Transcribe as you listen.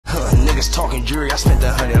niggas talking jury, I spent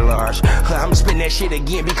 100 large. I'ma spend that shit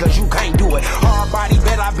again because you can't do it. Hard body,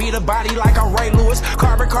 bet I beat a body like I'm Ray Lewis.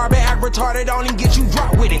 Carbon, act retarded, don't even get you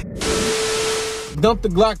dropped with it. Dump the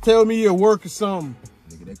Glock, tell me you're work or something.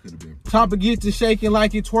 Nigga, that could have been. Chopper get to shaking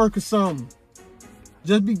like it's work or something.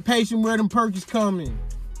 Just be patient where them perks is coming.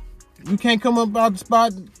 You can't come up out the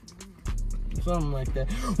spot. Something like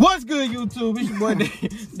that. What's good, YouTube? It's your boy,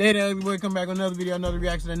 Day the Ugly Boy. Come back with another video, another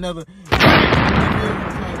reaction, another.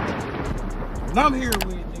 And I'm here with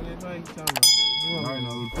nigga. What you talking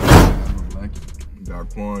about? Got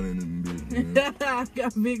Quan in him, bitch. I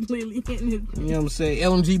got Big Lily in it. You know what I'm saying?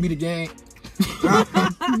 LMG be the gang.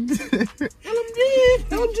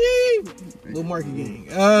 LMG. Little market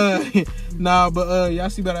gang. Nah, but y'all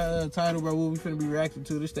see by the title, bro, what we finna be reacting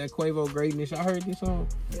to. This that Quavo greatness. Y'all heard this song?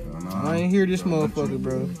 I ain't hear this motherfucker,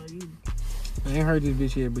 bro. I ain't heard this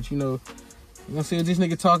bitch yet, but you know what I'm saying? This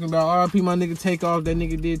nigga talking about RIP my nigga Take Off. That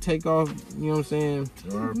nigga did take off, you know what I'm saying?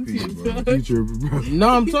 RIP, bro. Future, bro. No,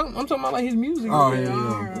 I'm talking about like his music. Oh, bro.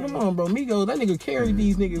 yeah. Come on, bro. Migos, that nigga carried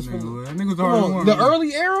these niggas from that nigga's hard one. The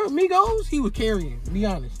early era Migos, he was carrying, be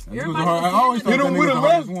honest. I always thought hit him with a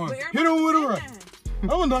left one. Hit him with a right.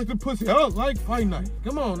 I would like the pussy. I don't like fight night.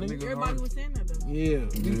 Come on, nigga. Everybody was saying that though. Yeah.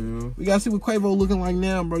 We gotta see what Quavo looking like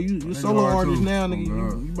now, bro. You solo artist now, nigga.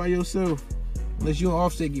 You by yourself. Unless you and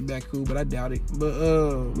Offset get back cool, but I doubt it. But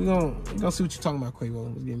we gonna see what you're talking about,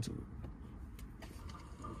 Quavo. Let's get into it.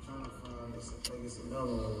 I'm trying to find this. I think it's another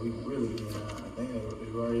one we really I think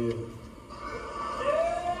it's right here.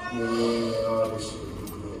 Yeah, all this shit.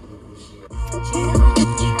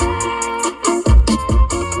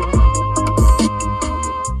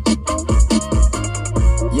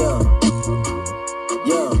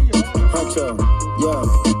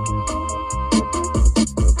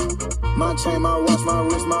 My chain, my watch, my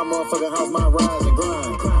wrist, my motherfucking house, my rise and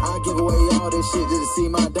grind. I give away all this shit just to see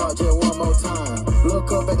my dog just one more time.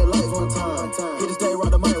 Look up at the lights one time. Hit the stage,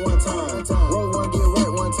 rock the mic one time. Roll one, get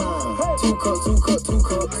right one time. 2 cups, 2 cups, 2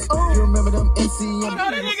 cups. You remember them MCM?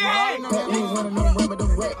 That means one of them, remember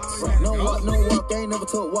them racks. No walk, ain't never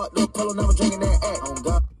took walk, no polo, never drinking that act. Oh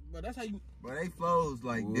God. But that's how you. But they flows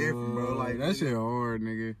like different, bro. Like that shit hard,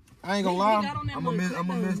 nigga. I ain't gonna lie. I'ma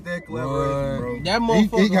miss that collaboration, bro. That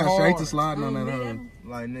motherfucker he got straight hard. to sliding on that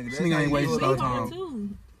Like nigga, this nigga ain't wasting no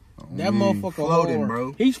time. That motherfucker floating, hard.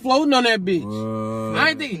 bro. He's floating on that bitch. I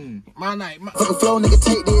ain't thinking my night. Fucking flow, nigga,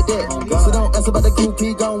 take that. So don't ask about the group,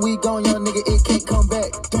 he gone, we gone, young nigga, it can't come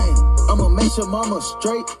back. Dang, I'ma make sure mama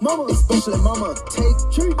straight, mama, especially mama take.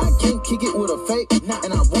 I can't kick it with a fake,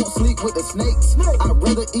 and I won't sleep with the snakes. I'd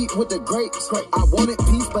rather eat with the grapes. I wanted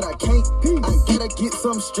peace, but I can't. I gotta get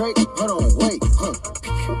some straight. Hold on, wait,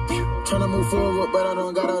 Tryna move forward, but I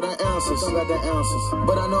don't got all the answers.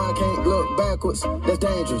 But I know I can't look backwards. That's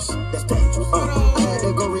dangerous. I had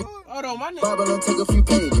to go read Bible and take a few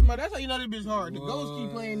pages. But that's how you know this bitch hard. The ghost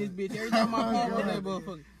keep playing this bitch every time I pop with that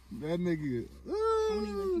motherfucker. That nigga.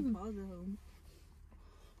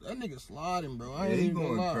 That nigga sliding, bro. I Yeah, ain't he even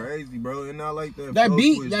going lie. crazy, bro. And I like that. That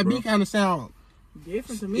beat, twist, that bro. beat kind of sound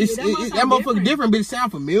different to me. that motherfucker different, but it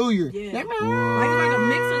sound familiar. Yeah. That like a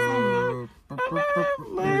mix or something.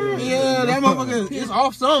 Yeah, that motherfucker is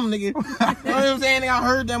off something, nigga. You know what I'm saying? I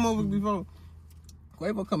heard that motherfucker before.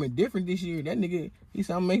 Quavo coming different this year. That nigga, he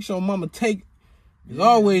said, make sure mama take. It's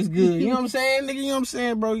always good. You know what I'm saying, nigga? You know what I'm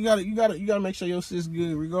saying, bro? You gotta make sure your sis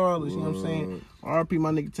good regardless. You know what I'm saying? RP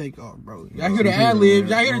my nigga Take Off, bro. Y'all hear the ad libs?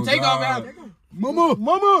 Y'all hear the Take Off ad? Mama.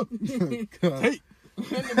 Take.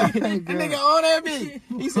 That nigga on that bitch.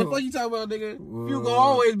 He said, fuck you talking about, nigga? You gonna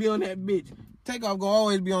always be on that bitch. Take Off gonna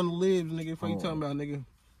always be on the libs, nigga. Fuck you talking about, nigga?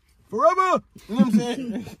 Forever. You know what I'm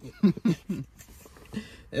saying?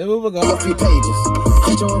 That motherfucker got a few pages.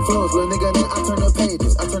 I join flows, little nigga, then I turn the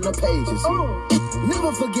pages.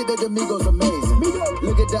 Never forget that the Migos amazing.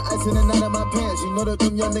 Look at the ice in the night of my pants. You know that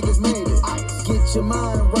them young niggas made it. Get your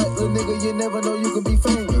mind right, little nigga. You never know you can be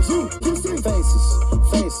famous.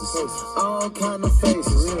 Faces, all kind of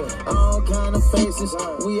faces,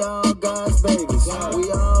 We all God's babies.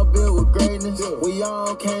 We all built with greatness. We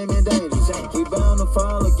all came in danger. We bound to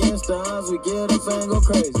fall against the odds. We get up and go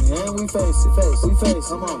crazy, and we face it.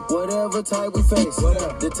 Come on, whatever type we face.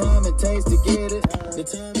 The time it takes to get it. The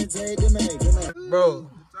time it takes to make it. Bro.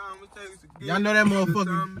 Y'all know that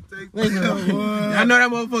motherfucker. Listen, y'all know that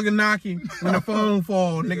motherfucker knocking when the phone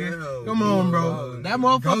fall, nigga. Come on, bro. That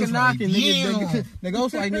motherfucker knocking, nigga. The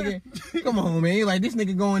ghost like, nigga. Come on, man. Like, this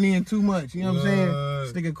nigga going in too much. You know what I'm saying?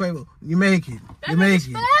 This nigga Quavo, you make it. You make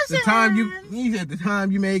it. The time you, he said, the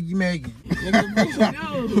time you make it.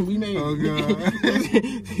 Nigga, we made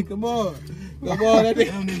it. Come on. That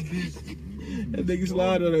nigga. That nigga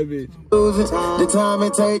slide on that bitch. The time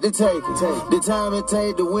it take to take it. The time it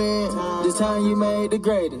take to win. The time you made the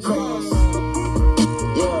greatest. Yeah.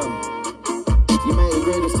 You made the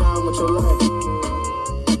greatest time of your life.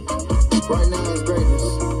 Right now is greatness.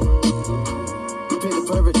 You pick the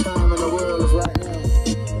perfect time in the world is right now.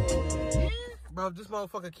 Bro, if this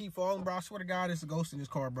motherfucker keep falling, bro, I swear to God, there's a ghost in this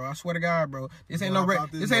car, bro. I swear to God, bro. This ain't no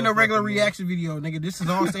regular reaction video, nigga. This is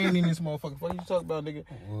all saying in this motherfucker. What you talking about, nigga?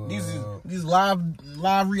 These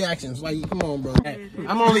live reactions. Like, come on, bro.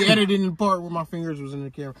 I'm only editing the part where my fingers was in the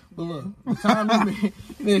camera. But look, the time you make,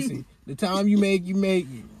 listen, the time you make it,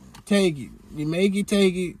 take it. You make it,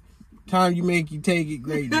 take it. Time you make, you take it,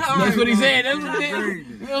 greatness. That's what he said. That's what he said. You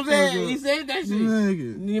know what I'm saying? He said that shit.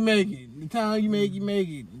 You make it. The time you make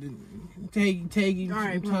it. Take it.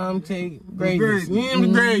 Right, time, take it. Greatness. You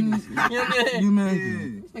know greatness. You know what I'm saying? You make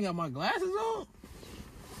it. I got my glasses on.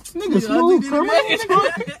 Nigga smooth,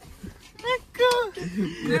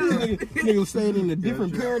 nigga staying in a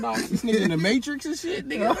different paradox. This nigga in the Matrix and shit,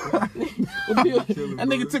 nigga. That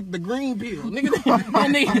nigga took the green pill.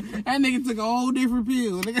 That nigga took a whole different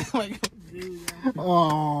pill. Nigga like,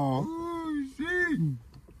 Oh shit.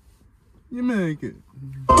 You make it.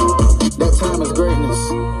 That time is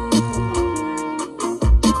greatness.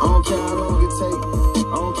 I don't care how long it take.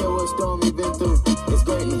 I don't care what storm you've been through. It's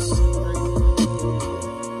greatness.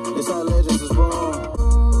 It's how legends is born.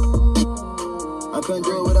 I couldn't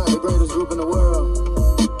do it without the greatest group in the world.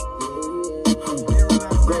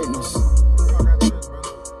 Greatness.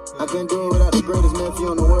 I couldn't do it without the greatest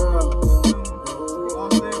nephew in the world.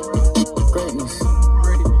 Greatness.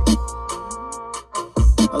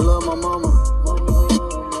 I love my mama.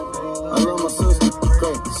 I love my sister.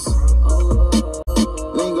 Greatness.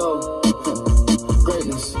 Lingo.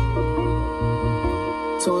 Greatness.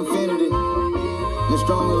 To infinity. The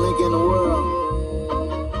strongest link in the world.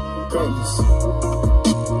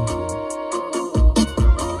 Greatness.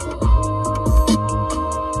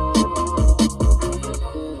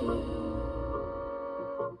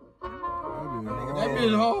 that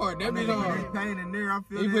bitch hard. That bitch hard. Pain in there, I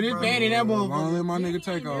feel He put his pain in that Long motherfucker. live my nigga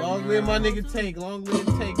take off. Long live my nigga take. Long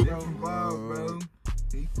live take, bro. Wow, bro.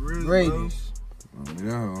 He for real, Greatness.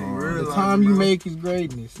 Yeah. The time you make is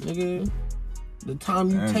greatness, nigga. The time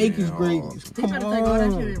you take is greatness. He Come finna take all that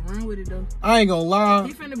shit on. and run with it though. I ain't gonna lie.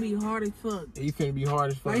 He finna be hard as fuck. He finna be hard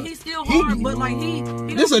as fuck. Like he's still hard, but like he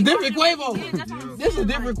This a don't be different hard. Quavo. Yeah, that's what I'm This a saying,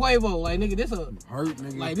 different Quavo. Like, nigga, this a Hurt,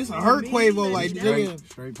 nigga. like this a hurt Quavo. Like, nigga,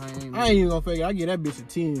 Straight pain. I ain't even gonna figure. I give that bitch a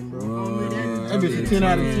 10, bro. That That bitch a 10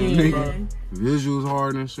 out of 10, Nigga. bro. Visuals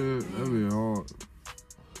hard and shit. That be hard.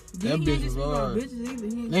 That He bitch ain't is just talking about hard. bitches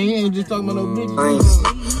either. He ain't just talking about no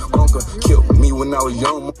bitches. Uncle killed me when I was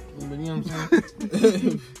young. But you know what I'm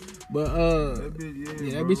saying? But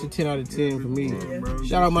yeah, that bitch a 10 out of 10 for me.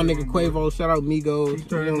 Shout out my nigga Quavo. Shout out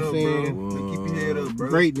Migos. You know what I'm saying? Keep your head up, bro.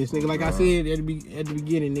 Greatness, nigga. Like I said at the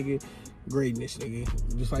beginning, nigga. Greatness,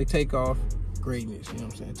 nigga. Just like Takeoff. Greatness. You know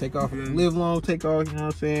what I'm saying? Takeoff. Live long. Takeoff. You know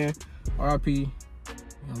what I'm saying? R.I.P. You know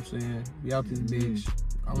what I'm saying? Be out this bitch.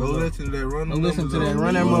 Go listen to that. Run Go listen to that.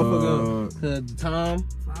 Run that motherfucker. Cause the time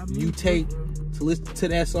you take to listen to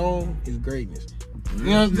that song is greatness. You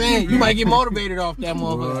know what I'm saying? You might get motivated off that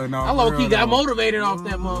motherfucker. No, I low key for got real, motivated off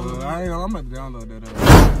that motherfucker. I ain't know. I'm about to download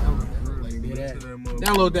that.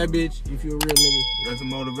 Download that bitch if you a real nigga. That's a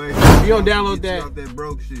motivation. If you don't download Get you that, out that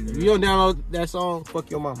broke shit. if you don't download that song, fuck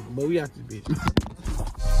your mama. But we out this bitch.